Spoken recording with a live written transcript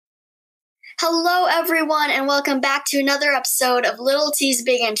Hello, everyone, and welcome back to another episode of Little T's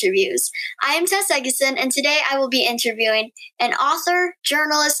Big Interviews. I am Tess Eggison, and today I will be interviewing an author,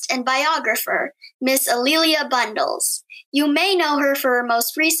 journalist, and biographer, Miss A'Lelia Bundles. You may know her for her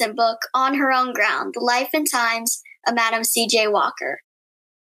most recent book, On Her Own Ground, The Life and Times of Madam C.J. Walker.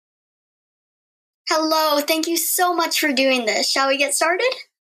 Hello, thank you so much for doing this. Shall we get started?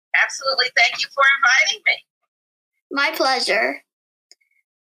 Absolutely. Thank you for inviting me. My pleasure.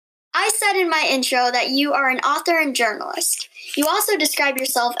 I said in my intro that you are an author and journalist. You also describe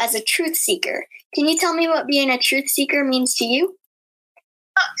yourself as a truth seeker. Can you tell me what being a truth seeker means to you?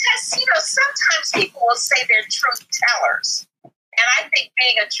 Because, sometimes people will say they're truth tellers. And I think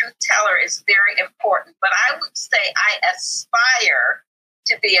being a truth teller is very important. But I would say I aspire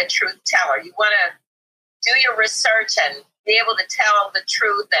to be a truth teller. You want to do your research and be able to tell the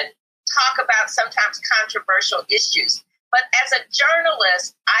truth and talk about sometimes controversial issues. But as a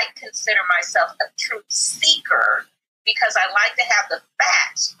journalist, I consider myself a truth seeker because I like to have the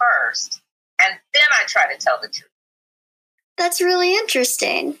facts first, and then I try to tell the truth. That's really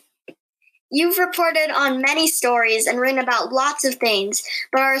interesting. You've reported on many stories and written about lots of things,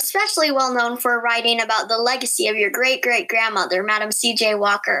 but are especially well known for writing about the legacy of your great-great-grandmother, Madam C.J.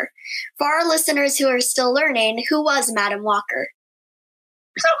 Walker. For our listeners who are still learning, who was Madam Walker?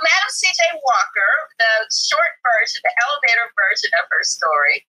 So Madam C.J. Walker, the short version, the elevator version of her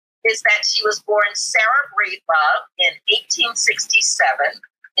story, is that she was born Sarah Breedlove in 1867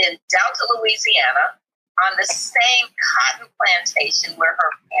 in Delta, Louisiana, on the same cotton plantation where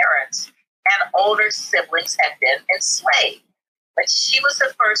her parents and older siblings had been enslaved. But she was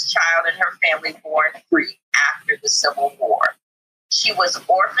the first child in her family born free after the Civil War. She was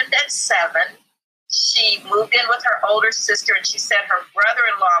orphaned at 7. She moved in with her older sister, and she said her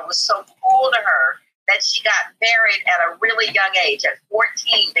brother-in-law was so cool to her that she got married at a really young age, at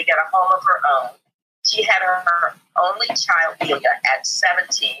 14, to get a home of her own. She had her only child, Delia, at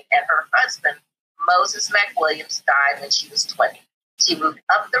 17, and her husband, Moses McWilliams, died when she was 20. She moved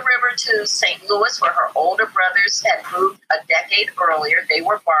up the river to St. Louis, where her older brothers had moved a decade earlier. They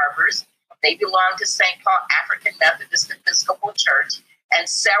were barbers. They belonged to St. Paul African Methodist Episcopal Church. And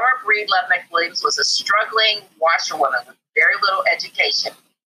Sarah Breedlove McWilliams was a struggling washerwoman with very little education.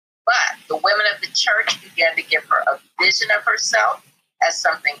 But the women of the church began to give her a vision of herself as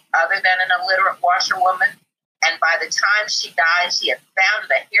something other than an illiterate washerwoman. And by the time she died, she had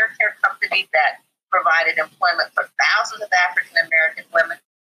founded a hair care company that provided employment for thousands of African-American women.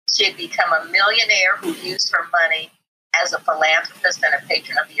 She had become a millionaire who used her money as a philanthropist and a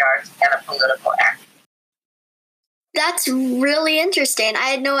patron of the arts and a political activist. That's really interesting. I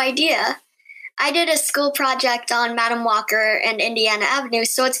had no idea. I did a school project on Madam Walker and Indiana Avenue,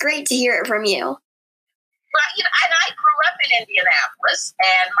 so it's great to hear it from you. Well, and I grew up in Indianapolis,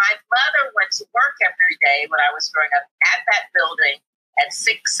 and my mother went to work every day when I was growing up at that building at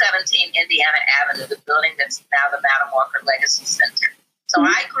 617 Indiana Avenue, the building that's now the Madam Walker Legacy Center. So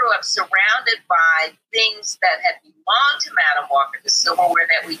I grew up surrounded by things that had belonged to Madam Walker. The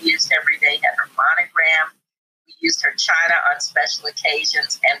silverware that we used every day had her monogram. We used her china on special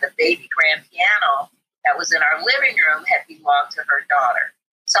occasions, and the baby grand piano that was in our living room had belonged to her daughter.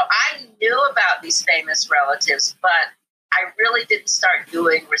 So I knew about these famous relatives, but I really didn't start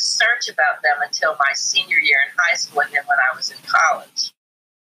doing research about them until my senior year in high school and then when I was in college.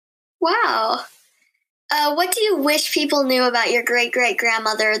 Wow. What do you wish people knew about your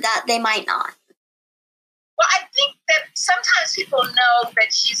great-great-grandmother that they might not? Well, I think that sometimes people know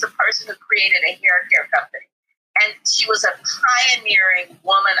that she's a person who created a hair care company. And she was a pioneering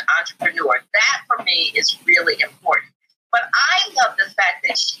woman entrepreneur. That, for me, is really important. But I love the fact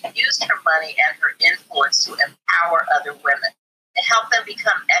that she used her money and her influence to empower other women, to help them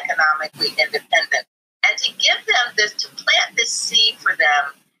become economically independent, and to give them this, to plant this seed for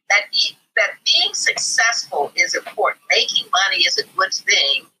them that being successful is important. Making money is a good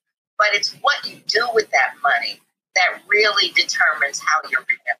thing, but it's what you do with that money that really determines how you're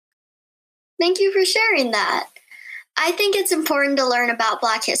remembered. Thank you for sharing that. I think it's important to learn about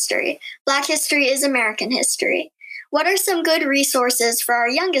Black history. Black history is American history. What are some good resources for our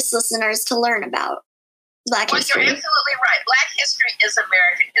youngest listeners to learn about Black history? You're absolutely right. Black history is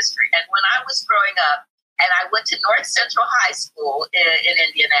American history. And when I was growing up and I went to North Central High School in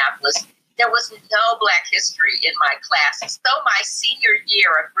Indianapolis, there was no Black history in my classes. So my senior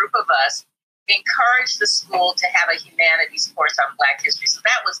year, a group of us encouraged the school to have a humanities course on Black history. So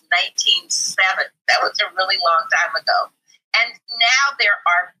that was 1970. That was a really long time ago. And now there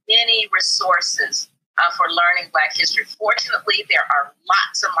are many resources for learning Black history. Fortunately, there are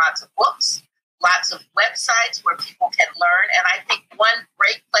lots and lots of books, lots of websites where people can learn. And I think one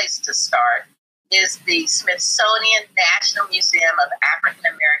great place to start is the Smithsonian National Museum of African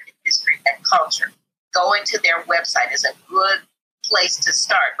American History and Culture. Going to their website is a good place to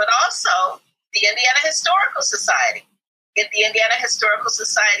start. But also the Indiana Historical Society. The Indiana Historical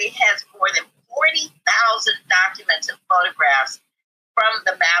Society has more than 40,000 documents and photographs from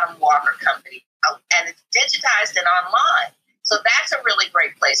the Madam Walker Company, and it's digitized and online. So that's a really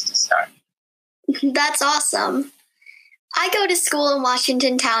great place to start. That's awesome. I go to school in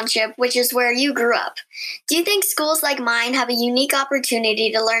Washington Township, which is where you grew up. Do you think schools like mine have a unique opportunity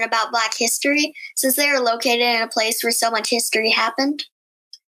to learn about Black history since they are located in a place where so much history happened?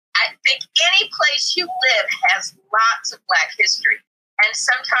 I think any place you live has lots of Black history. And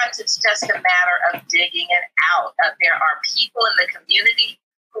sometimes it's just a matter of digging it out. There are people in the community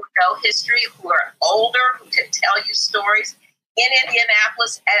who know history, who are older, who can tell you stories. In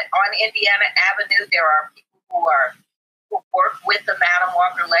Indianapolis, on Indiana Avenue, there are people who work with the Madam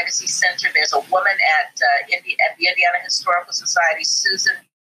Walker Legacy Center. There's a woman at the Indiana Historical Society, Susan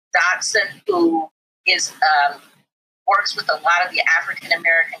Dotson, who is works with a lot of the African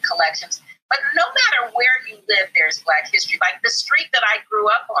American collections. But no matter where you live, there's Black history. Like the street that I grew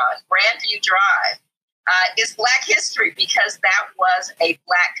up on, Grandview Drive, is Black history because that was a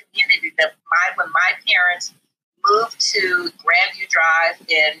Black community. When my parents moved to Grandview Drive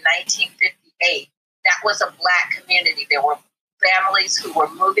in 1958, that was a Black community. There were families who were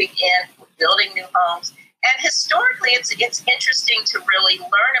moving in, building new homes. And historically, it's interesting to really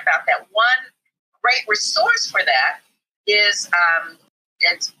learn about that. One great resource for that is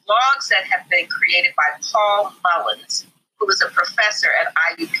it's blogs that have been created by Paul Mullins, who is a professor at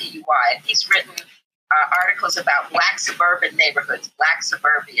IUPUI. And he's written articles about Black suburban neighborhoods, Black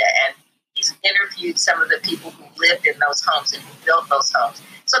suburbia, and he's interviewed some of the people who lived in those homes and who built those homes.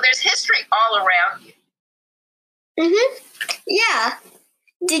 So there's history all around you. Mm-hmm. Yeah.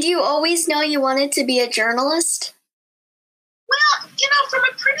 Did you always know you wanted to be a journalist? Well, from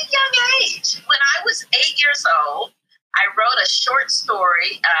a pretty young age, when I was 8 years old, I wrote a short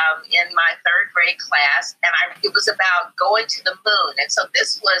story in my third grade class, and it was about going to the moon. And so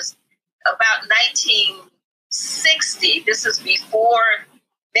this was about 1960. This is before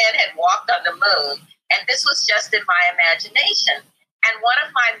men had walked on the moon, and this was just in my imagination. And one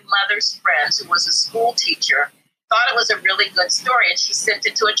of my mother's friends, who was a school teacher, thought it was a really good story, and she sent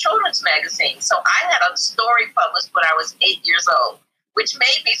it to a children's magazine. So I had a story published when I was 8 years old, which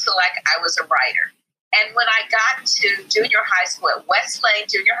made me feel like I was a writer. And when I got to junior high school at West Lane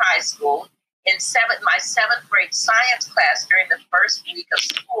Junior High School, in my seventh grade science class during the first week of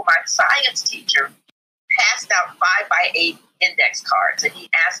school, my science teacher passed out 5x8 index cards, and he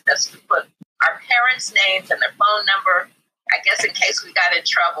asked us to put our parents' names and their phone number, I guess in case we got in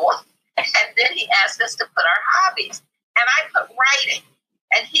trouble. And then he asked us to put our hobbies. And I put writing.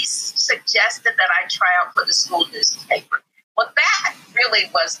 And he suggested that I try out for the school newspaper. Well, that really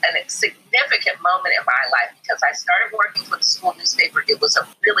was a significant moment in my life because I started working for the school newspaper. It was a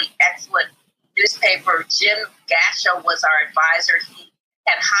really excellent newspaper. Jim Gasho was our advisor. He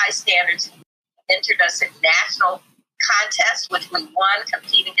had high standards. He entered us in national contests, which we won,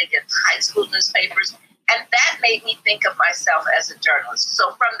 competing against high school newspapers. And that made me think of myself as a journalist.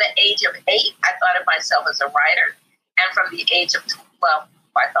 So from the age of 8, I thought of myself as a writer. And from the age of 12,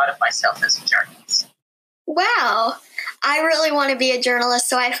 I thought of myself as a journalist. Wow. I really want to be a journalist,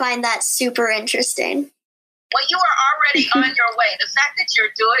 so I find that super interesting. Well, you are already on your way. The fact that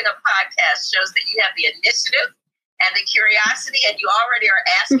you're doing a podcast shows that you have the initiative and the curiosity, and you already are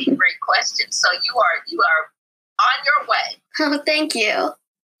asking great questions. So you are on your way. Oh, thank you.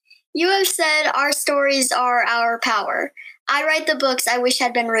 You have said our stories are our power. I write the books I wish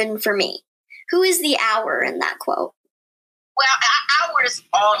had been written for me. Who is the our in that quote? Well, our is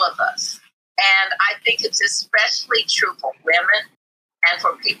all of us. And I think it's especially true for women and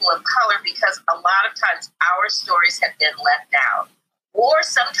for people of color because a lot of times our stories have been left out or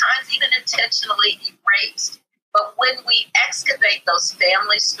sometimes even intentionally erased. But when we excavate those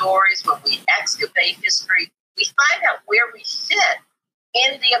family stories, when we excavate history, we find out where we fit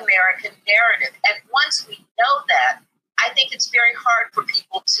in the American narrative. And once we know that, I think it's very hard for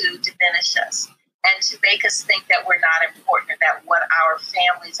people to diminish us and to make us think that we're not important or that what our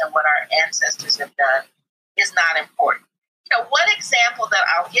families and what our ancestors have done is not important. One example that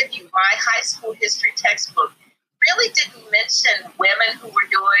I'll give you, my high school history textbook really didn't mention women who were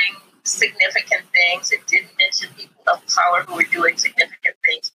doing significant things. It didn't mention people of color who were doing significant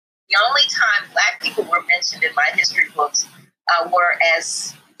things. The only time Black people were mentioned in my history books were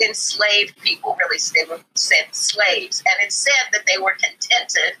as enslaved people, really, they were said slaves. And it said that they were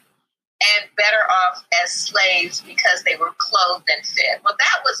contented and better off as slaves because they were clothed and fed. Well,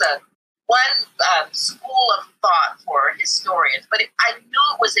 that was one school of thought for historians, but I knew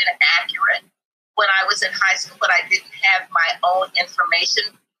it was inaccurate when I was in high school, but I didn't have my own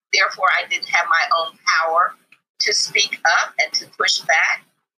information. Therefore, I didn't have my own power to speak up and to push back.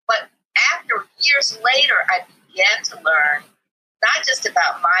 But after years later, I began to learn not just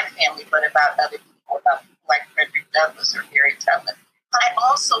about my family, but about other people, about people like Frederick Douglass or Harry Tubman. I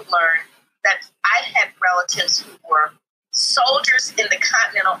also learned that I had relatives who were soldiers in the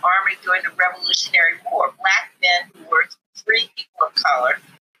Continental Army during the Revolutionary War, Black men who were free people of color.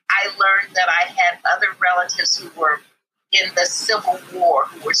 I learned that I had other relatives who were in the Civil War,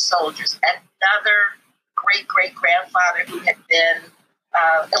 who were soldiers. Another great-great-grandfather who had been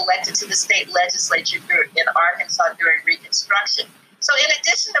elected to the state legislature in Arkansas during Reconstruction. So in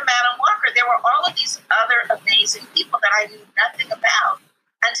addition to Madam Walker, there were all of these other amazing people that I knew nothing about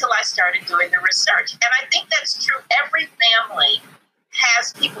until I started doing the research. And I think that's true. Every family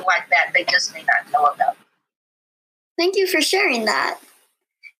has people like that. They just may not know about them. Thank you for sharing that.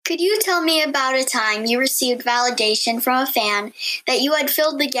 Could you tell me about a time you received validation from a fan that you had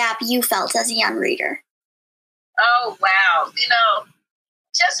filled the gap you felt as a young reader? Oh, wow.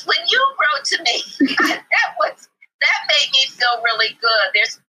 Just when you wrote to me, that made me feel really good.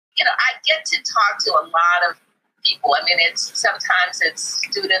 I get to talk to a lot of people. I mean, sometimes it's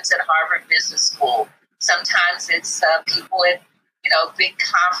students at Harvard Business School. Sometimes it's people at, big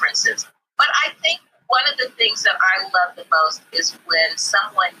conferences. But I think one of the things that I love the most is when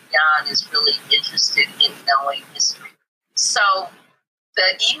someone young is really interested in knowing history. So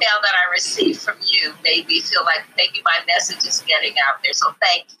the email that I received from you made me feel like maybe my message is getting out there. So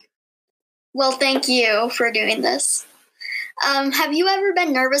thank you. Well, thank you for doing this. Have you ever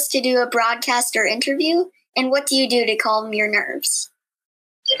been nervous to do a broadcast or interview? And what do you do to calm your nerves?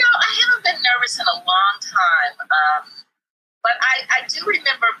 I haven't been nervous in a long time. But I do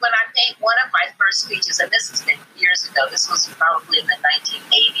remember when I made one of my first speeches, and this has been years ago. This was probably in the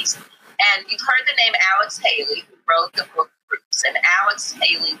 1980s. And you've heard the name Alex Haley, who wrote the book Roots. And Alex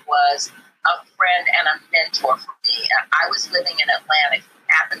Haley was a friend and a mentor for me. I was living in Atlanta,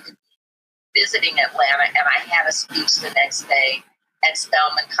 happened to be visiting Atlanta, and I had a speech the next day at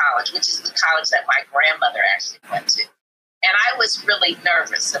Spelman College, which is the college that my grandmother actually went to. And I was really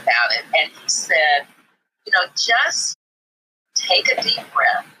nervous about it. And he said, just take a deep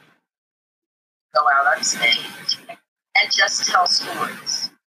breath, go out on stage, and just tell stories.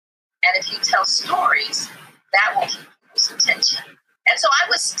 And if you tell stories, that will keep people's attention. And so I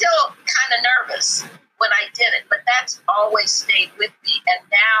was still kind of nervous when I did it, but that's always stayed with me. And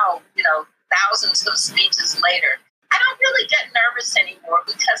now, thousands of speeches later, I don't really get nervous anymore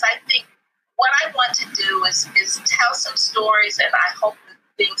because I think what I want to do is tell some stories, and I hope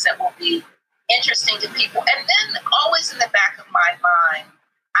things that will be interesting to people. And then always in the back of my mind,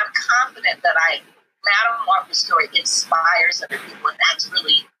 I'm confident that Madam Walker's story inspires other people, and that's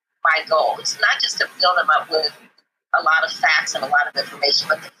really my goal. It's not just to fill them up with a lot of facts and a lot of information,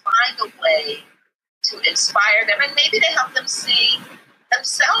 but to find a way to inspire them and maybe to help them see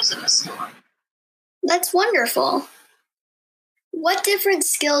themselves in the story. That's wonderful. What different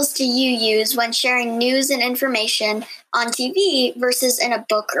skills do you use when sharing news and information on TV versus in a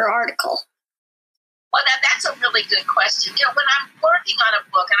book or article? Well, that's a really good question. When I'm working on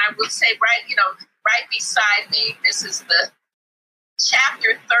a book, and I would say right beside me, this is the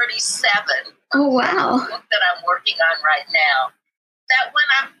chapter 37 Oh, wow. of the book that I'm working on right now, that when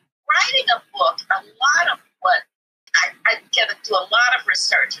I'm writing a book, a lot of what I get to do a lot of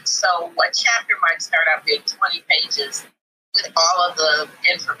research. And so what chapter might start out being 20 pages with all of the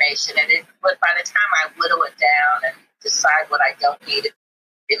information. But by the time I whittle it down and decide what I don't need,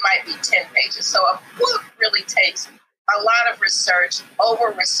 it might be 10 pages. So a book really takes a lot of research,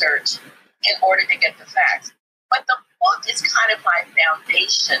 over-research, in order to get the facts. But the book is kind of my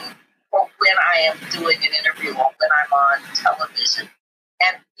foundation for when I am doing an interview or when I'm on television.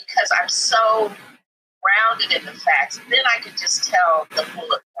 And because I'm so grounded in the facts, then I can just tell the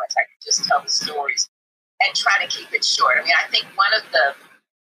bullet points. I can just tell the stories and try to keep it short. I mean, I think one of the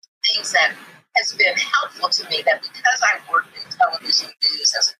things that has been helpful to me, that because I worked in television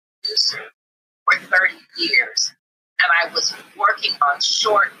news as a producer for 30 years, and I was working on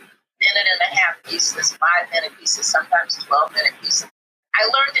short minute-and-a-half pieces, 5-minute pieces, sometimes 12-minute pieces, I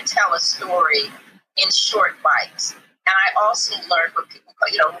learned to tell a story in short bites. And I also learned what people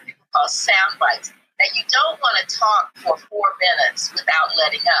call sound bites, that you don't want to talk for 4 minutes without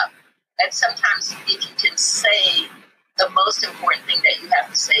letting up. And sometimes if you can say the most important thing that you have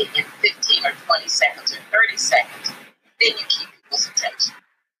to say in 15 or 20 seconds or 30 seconds, then you keep people's attention.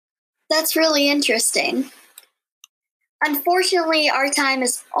 That's really interesting. Unfortunately, our time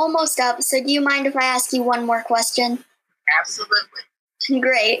is almost up, so do you mind if I ask you one more question? Absolutely.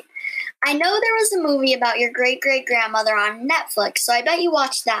 Great. I know there was a movie about your great-great-grandmother on Netflix, so I bet you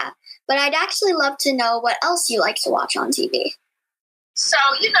watched that. But I'd actually love to know what else you like to watch on TV. So,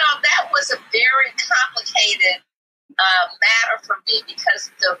 that was a very complicated matter for me because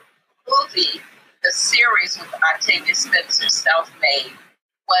the movie, the series with Octavia Spencer, Self-Made,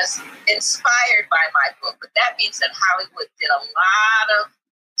 was inspired by my book. But that means that Hollywood did a lot of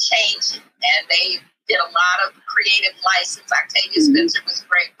changing and they did a lot of creative license. Octavia Spencer was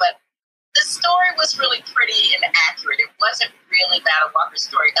great, but the story was really pretty and accurate. It wasn't really Madam Walker's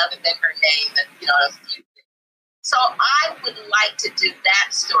story other than her name and, a few things. So I would like to do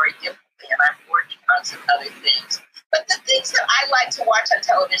that story differently, and I'm working on some other things. But the things that I like to watch on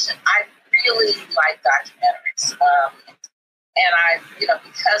television, I really like documentaries. And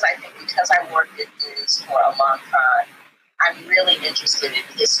because I worked in news for a long time, I'm really interested in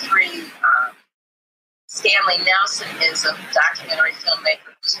history. Stanley Nelson is a documentary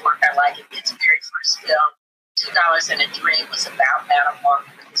filmmaker whose work I like. His very first film, $2 and a Dream, was about Madam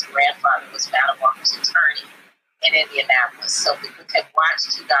Walker. His grandfather was Madam Walker's attorney in Indianapolis. So people can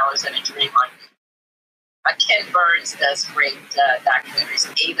watch $2 and a Dream on YouTube. Ken Burns does great documentaries.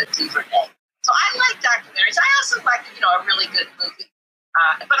 Ava DuVernay. So I like documentaries. I also like, a really good movie.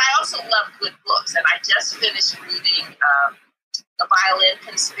 But I also love good books. And I just finished reading The Violin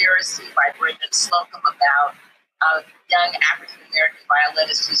Conspiracy by Brendan Slocum about a young African-American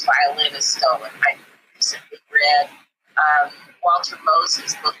violinist whose violin is stolen. I recently read Walter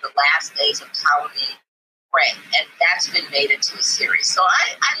Moses' book, The Last Days of Ptolemy Gray, and that's been made into a series. So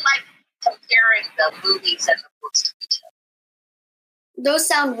I like comparing the movies and the books to each other. Those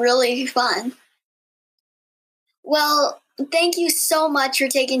sound really fun. Well, thank you so much for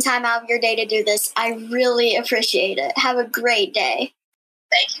taking time out of your day to do this. I really appreciate it. Have a great day.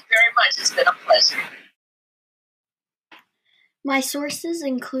 Thank you very much. It's been a pleasure. My sources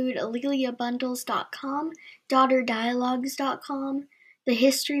include AleliaBundles.com, DaughterDialogues.com,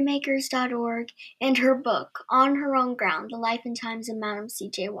 TheHistoryMakers.org, and her book, On Her Own Ground, The Life and Times of Madam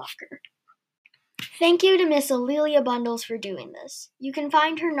C.J. Walker. Thank you to Miss Alelia Bundles for doing this. You can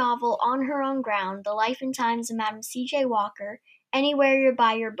find her novel, On Her Own Ground, The Life and Times of Madam C.J. Walker, anywhere you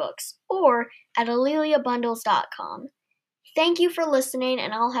buy your books, or at AleliaBundles.com. Thank you for listening,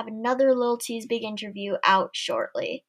 and I'll have another Little T's Big interview out shortly.